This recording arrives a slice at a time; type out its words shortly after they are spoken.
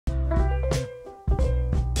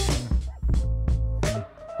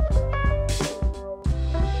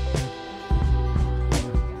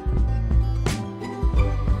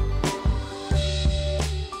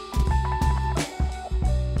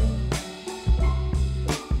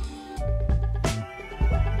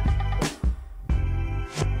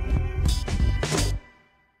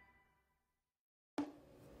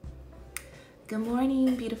Good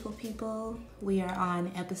morning, beautiful people. We are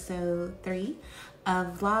on episode 3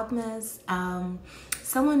 of Vlogmas.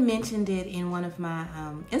 Someone mentioned it in one of my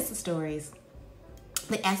Insta stories.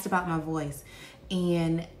 They asked about my voice,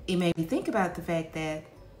 and it made me think about the fact that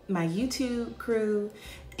my YouTube crew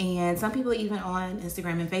and some people even on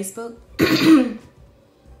Instagram and Facebook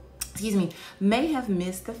excuse me, may have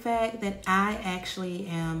missed the fact that I actually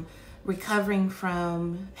am recovering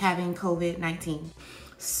from having COVID-19.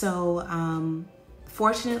 So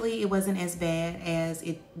fortunately it wasn't as bad as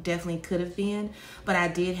it definitely could have been, but I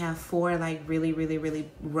did have 4 like really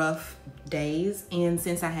rough days, and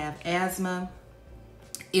since I have asthma,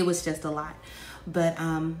 it was just a lot. But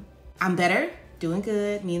I'm better, doing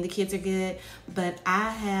good, me and the kids are good, but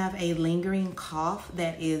I have a lingering cough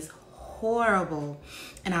that is horrible,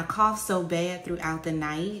 and I cough so bad throughout the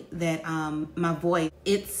night that my voice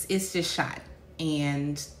it's just shot.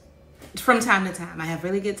 And from time to time I have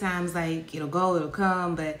really good times, like it'll go, it'll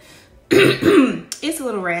come, but it's a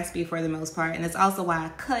little raspy for the most part. And it's also why I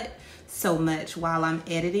cut so much while I'm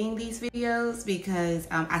editing these videos, because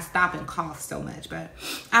I stop and cough so much. But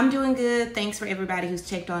I'm doing good. Thanks for everybody who's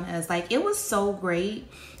checked on us. Like, it was so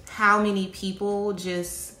great how many people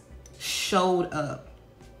just showed up.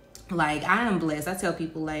 Like, I am blessed. I tell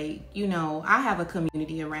people, like, you know, I have a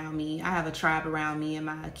community around me. I have a tribe around me and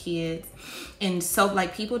my kids. And so,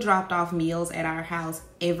 like, people dropped off meals at our house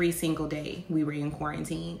every single day we were in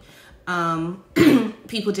quarantine.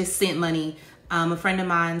 People just sent money. A friend of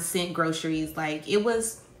mine sent groceries. Like, it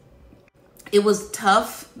was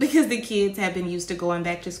tough because the kids had been used to going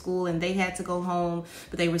back to school and they had to go home,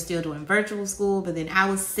 but they were still doing virtual school. But then I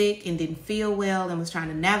was sick and didn't feel well and was trying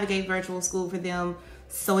to navigate virtual school for them.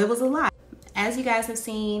 So it was a lot. As you guys have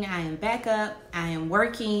seen, I am back up. I am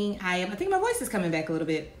working. I think my voice is coming back a little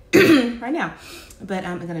bit right now. But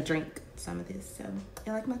I'm gonna drink some of this. So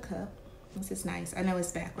I like my cup. This is nice. I know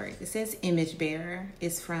it's backwards. It says Image Bearer.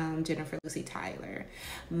 It's from Jennifer Lucy Tyler,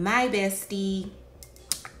 my bestie.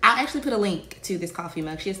 I'll actually put a link to this coffee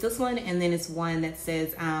mug. She has this one, and then it's one that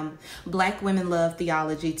says Black Women Love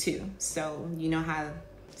Theology Too. So you know how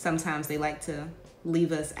sometimes they like to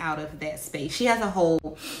leave us out of that space. She has a whole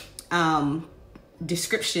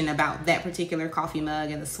description about that particular coffee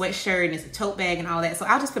mug and the sweatshirt, and it's a tote bag and all that. So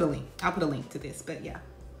I'll just put a link. I'll put a link to this, but yeah.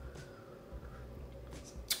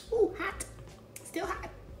 Ooh, hot. Still hot.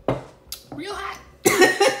 Real hot.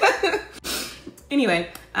 Anyway,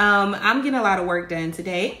 I'm getting a lot of work done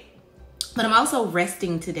today, but I'm also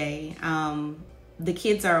resting today. The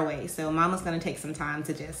kids are away, so mama's gonna take some time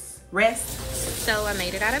to just rest. So I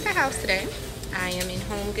made it out of the house today. I am in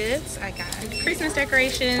Home Goods. I got Christmas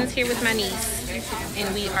decorations here with my niece,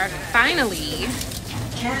 and we are finally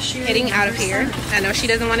heading out of here. I know she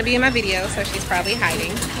doesn't want to be in my video, so she's probably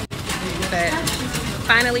hiding, but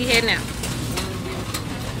finally heading out.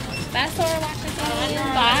 Bye, Sora Washington.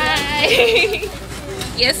 Bye.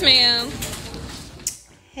 Yes, ma'am.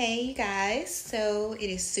 Hey, you guys. So it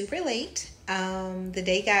is super late. The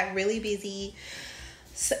day got really busy.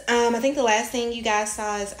 So, I think the last thing you guys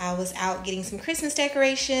saw is I was out getting some Christmas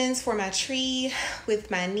decorations for my tree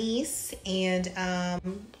with my niece, and I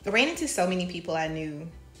ran into so many people I knew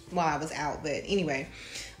while I was out. But anyway,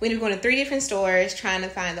 we ended up going to 3 different stores trying to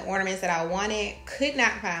find the ornaments that I wanted. Could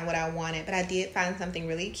not find what I wanted, but I did find something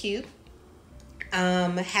really cute.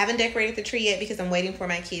 Haven't decorated the tree yet because I'm waiting for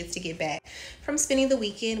my kids to get back from spending the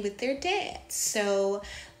weekend with their dad. So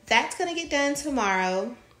that's gonna get done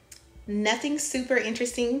tomorrow. Nothing super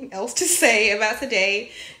interesting else to say about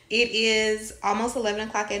today. It is almost 11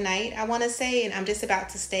 o'clock at night, I want to say, and I'm just about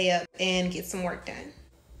to stay up and get some work done.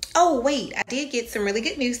 Oh wait, I did get some really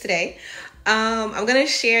good news today. I'm gonna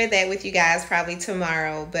share that with you guys probably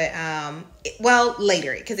tomorrow, but well,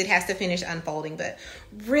 later, because it has to finish unfolding. But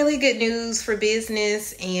really good news for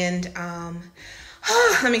business, and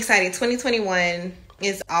I'm excited. 2021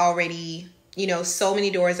 is already, you know, so many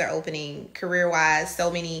doors are opening career-wise.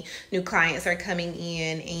 So many new clients are coming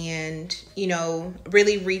in, and, you know,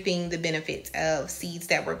 really reaping the benefits of seeds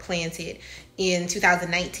that were planted in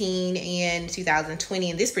 2019 and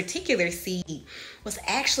 2020. And this particular seed was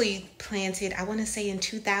actually planted, I want to say, in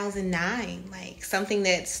 2009. Like, something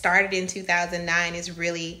that started in 2009 is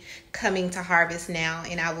really coming to harvest now.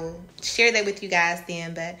 And I will share that with you guys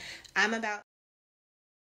then. But I'm about